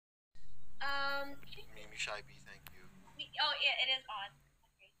shaibie, thank you. Oh yeah, it is on.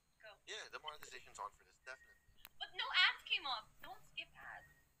 Okay, go. Yeah, the monetization's on for this, definitely. But no ads came up. Don't skip ads.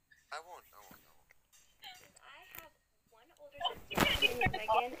 I won't. I won't. I won't. I have one older sister named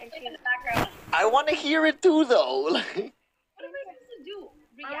Megan, and she's in the background. I want to hear it too, though. What am I supposed to do?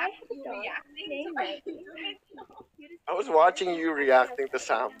 React to reacting to my I was watching you reacting to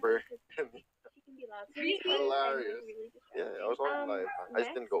Samber. She can be loud. Really? Hilarious. Yeah, I was on live. I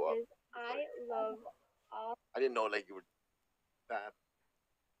just didn't go up. I love all. I didn't know like you were that.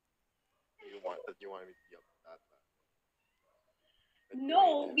 You wanted me to be up that bad.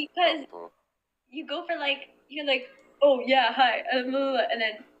 No, because you go for like you're like, oh yeah, hi, and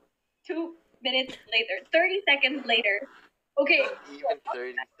then 2 minutes later, 30 seconds later. Okay. Not even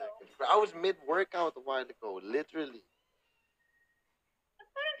 30 seconds. Bro, I was mid workout a while ago, literally.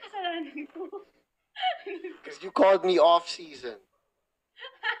 Because you called me off season.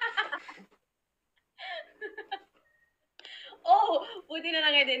 Oh, buti na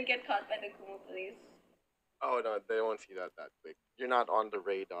lang I didn't get caught by the Kumu police. Oh no, they won't see that quick. You're not on the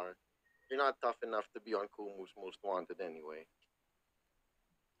radar. You're not tough enough to be on Kumu's most wanted anyway.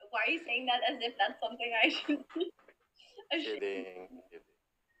 Why are you saying that as if that's something I should be? Kidding.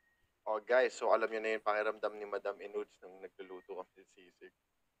 Oh guys, so alam niyo na yung pakiramdam ni Madam Inuds nung nagluluto kami ng sisig.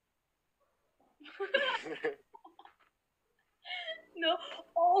 No.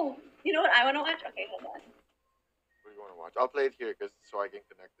 Oh, you know what I want to watch? Okay, hold on. What do you want to watch? I'll play it here so I can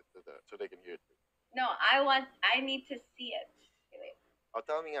connect it to so they can hear it too. No, I need to see it. Okay, wait. Oh,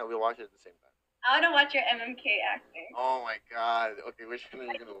 tell me, we'll watch it at the same time. I want to watch your MMK acting. Oh my god. Okay, which one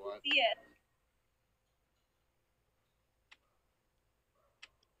are you gonna watch? See it.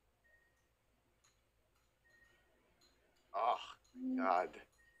 Oh god.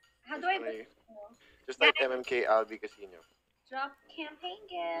 How do I? Just like MMK Albie Casino. Drop campaign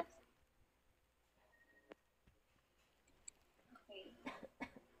gifts. Okay.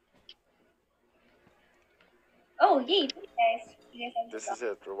 Oh, yay! Guys, this is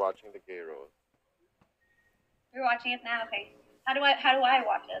it. We're watching the gay roll. We're watching it now. Okay. How do I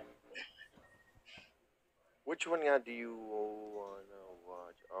watch it? Which one do you wanna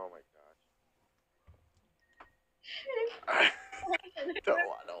watch? Oh my gosh. I don't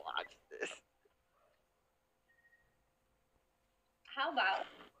wanna watch this. How about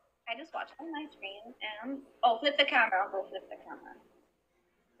I just watch on my screen and flip the camera. I'll go flip the camera.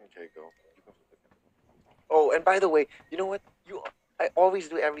 Okay, go. You can flip the camera. Oh, and by the way, you know what? I always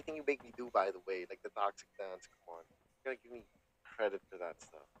do everything you make me do. By the way, like the toxic dance. Come on, you gotta give me credit for that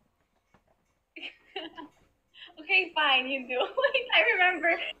stuff. Okay, fine, you do. I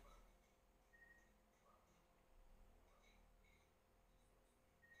remember.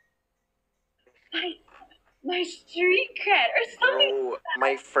 My street cred or something. Bro,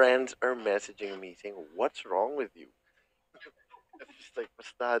 my friends are messaging me saying, "What's wrong with you?" It's just like,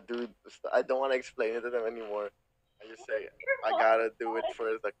 basta, dude. Basta. I don't want to explain it to them anymore. I just say, I gotta do it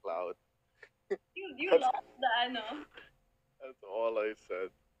for the cloud. You lost the ano. That's all I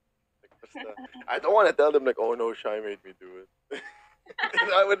said. Like, basta. I don't want to tell them like, oh no, Shy made me do it.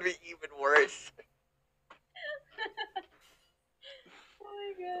 That would be even worse. Oh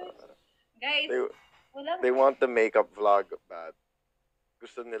my gosh. Guys, they want the makeup vlog bad.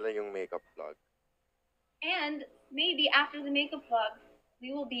 Gusto nila yung makeup vlog. And maybe after the makeup vlog,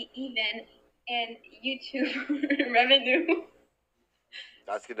 we will be even in YouTube revenue.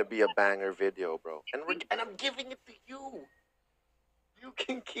 That's gonna be a banger video, bro. And I'm giving it to you. You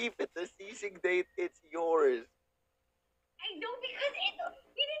can keep it. The season date, it's yours. I know because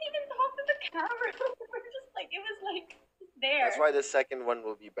we didn't even talk to the camera. We're just like it was like there. That's why the second one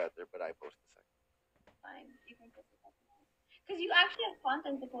will be better, but I post the second. Fine, you can post the second one. Because you actually have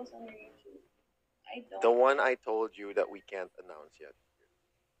content to post on your YouTube. I don't. The one I told you that we can't announce yet.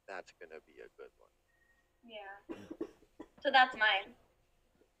 That's gonna be a good one. Yeah. So that's mine.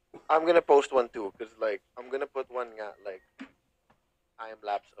 I'm gonna post one too, cause like I'm gonna put one like time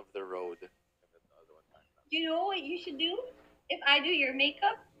lapse of the road, and then the other one time lapse. You know what you should do? If I do your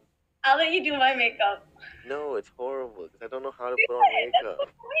makeup, I'll let you do my makeup. No, it's horrible because I don't know how to put on makeup.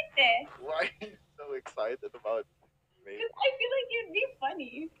 That's the point there. Why are you so excited about makeup? Because I feel like you'd be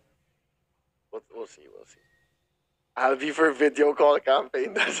funny. We'll see. Albie for video call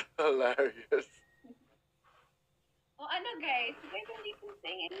campaign. That's hilarious. Oh, I know, guys. You guys don't even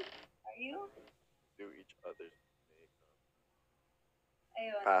say anything. Are you? Do each other's makeup.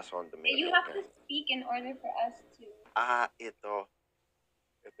 Ayun. Pass on the makeup. You have to speak in order for us to. Ito.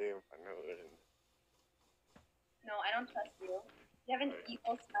 Ito yung panoorin. No, I don't trust you. You have an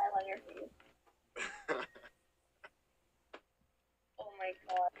evil smile on your face. Oh my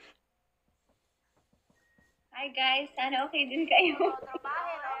god. Hi guys, sana okay din kayo.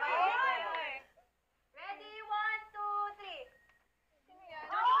 Ready, 1, 2, 3.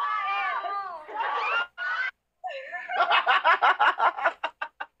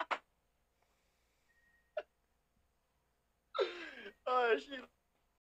 Oh shit.